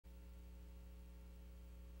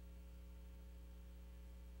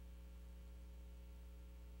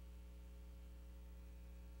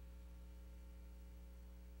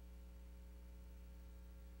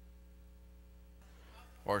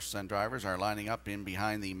Horses and drivers are lining up in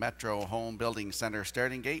behind the Metro Home Building Centre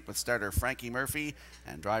starting gate with starter Frankie Murphy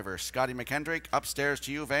and driver Scotty McKendrick. Upstairs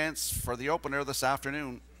to you, Vance, for the opener this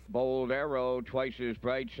afternoon. Bold Arrow, Twice as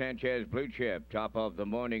Bright, Sanchez Blue Chip. Top of the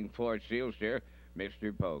morning for Sealster,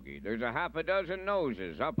 Mr. Pogey. There's a half a dozen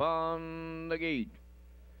noses up on the gate.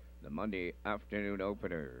 The Monday afternoon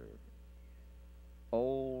opener.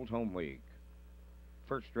 Old Home Week.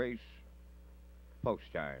 First race, post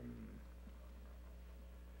time.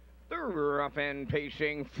 The rough end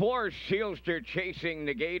pacing, 4 Sealster chasing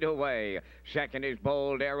the gate away. Second is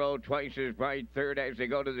Bold Arrow, Twice as Bright. Third as they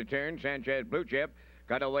go to the turn, Sanchez Blue Chip.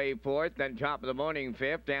 Got away fourth, then top of the morning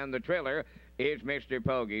fifth, and the trailer is Mr.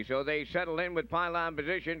 Pogey. So they settle in with pylon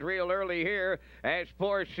positions real early here as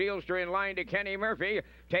 4 Sealster in line to Kenny Murphy.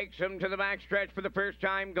 Takes them to the backstretch for the first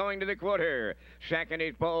time going to the quarter. Second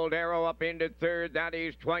is Bold Arrow up into third. That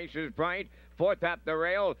is Twice as Bright. Fourth up the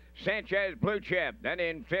rail, Sanchez Blue Chip. Then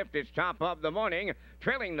in fifth, it's Top of the Morning.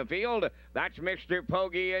 Trailing the field, that's Mr.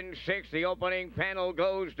 Pogey in sixth. The opening panel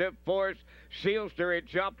goes to fourth. Sealster,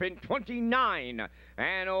 it's up in 29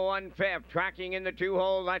 and 1/5. Tracking in the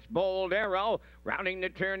 2-hole, that's Bold Arrow. Rounding the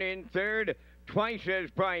turn in third. Twice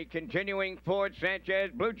as Bright, continuing fourth,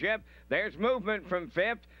 Sanchez Blue Chip. There's movement from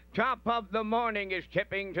fifth. Top of the Morning is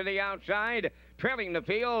tipping to the outside. Trailing the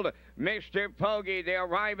field, Mr. Pogey. They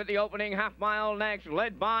arrive at the opening half mile next,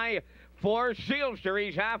 led by 4 Sealster.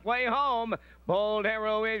 He's halfway home. Bold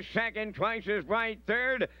Arrow is second, Twice as Bright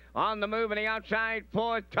third. On the move on the outside,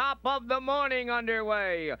 fourth. Top of the Morning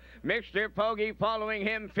underway. Mr. Pogey following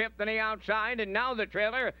him fifth on the outside, and now the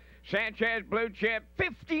trailer. Sanchez Blue Chip,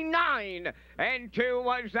 59 and 2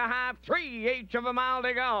 was the half. 3/8 of a mile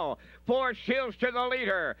to go. 4 Sealster the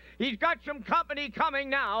leader. He's got some company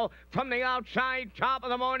coming now from the outside. Top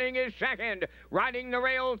of the Morning is second. Riding the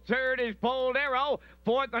rail third is Bold Arrow.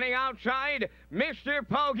 Fourth on the outside, Mr.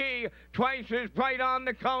 Pogey. Twice as Bright on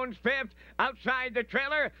the cones fifth. Outside the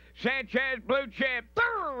trailer, Sanchez Blue Chip.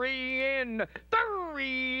 3 in,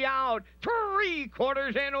 3 out.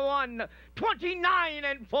 3/4 in 1. 29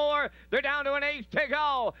 and 4. They're down to an 1/8 to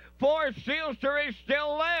go. 4 Sealster is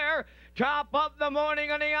still there. Top of the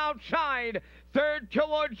Morning on the outside. Third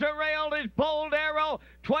towards the rail is Bold Arrow.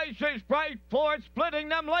 Twice as Bright. Fourth, splitting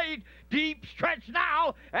them late. Deep stretch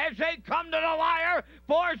now as they come to the wire.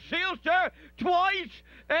 4 Sealster. Twice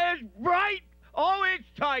as Bright. Oh, it's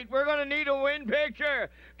tight. We're going to need a win picture.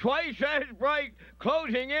 Twice as Bright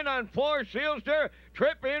closing in on 4 Sealster.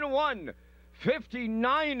 Trip in 1.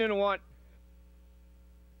 59 and 1.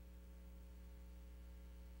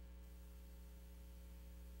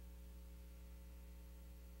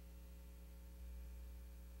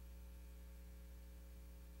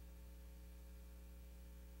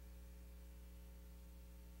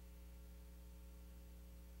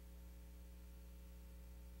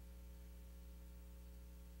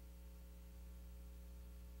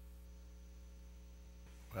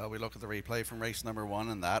 Well, we look at the replay from race number 1,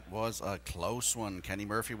 and that was a close one. Kenny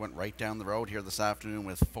Murphy went right down the road here this afternoon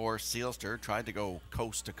with 4 Sealster. Tried to go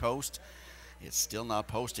coast to coast. It's still not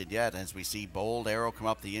posted yet as we see Bold Arrow come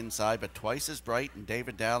up the inside, but Twice as Bright and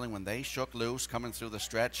David Dowling, when they shook loose coming through the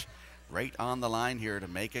stretch, right on the line here to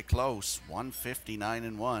make it close. 159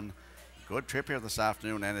 and 1. Good trip here this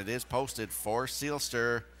afternoon, and it is posted. 4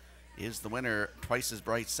 Sealster is the winner. Twice as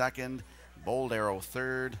Bright second. Bold Arrow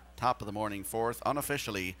third, Top of the Morning fourth,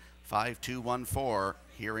 unofficially 5-2-1-4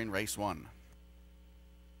 here in race 1.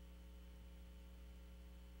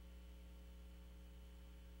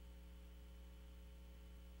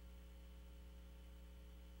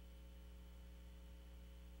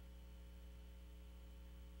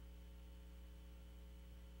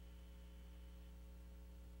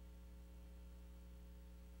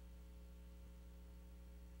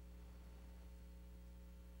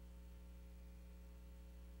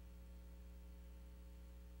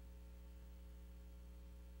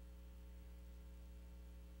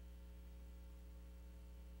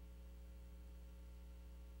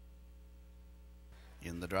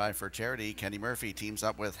 In the drive for charity, Kenny Murphy teams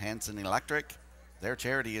up with Hanson Electric. Their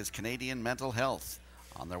charity is Canadian Mental Health.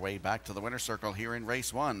 On their way back to the winner's circle here in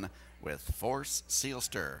race 1 with 4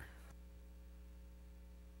 Sealster.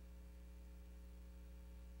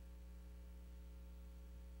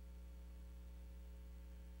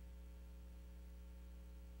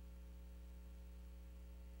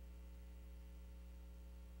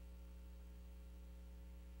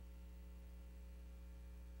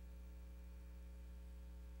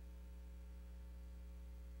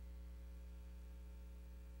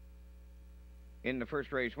 In the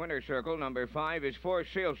first race winner's circle, number 5 is 4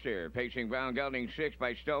 Sealster, pacing Brown Gelding 6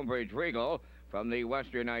 by Stonebridge Regal from the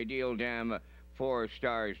Western Ideal Dam 4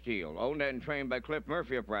 Star Steel. Owned and trained by Cliff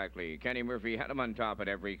Murphy of Brackley. Kenny Murphy had him on top at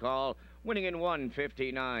every call, winning in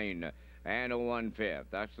 1:59 and a 1/5.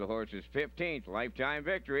 That's the horse's 15th lifetime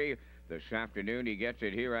victory. This afternoon he gets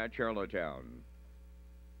it here at Charlottetown.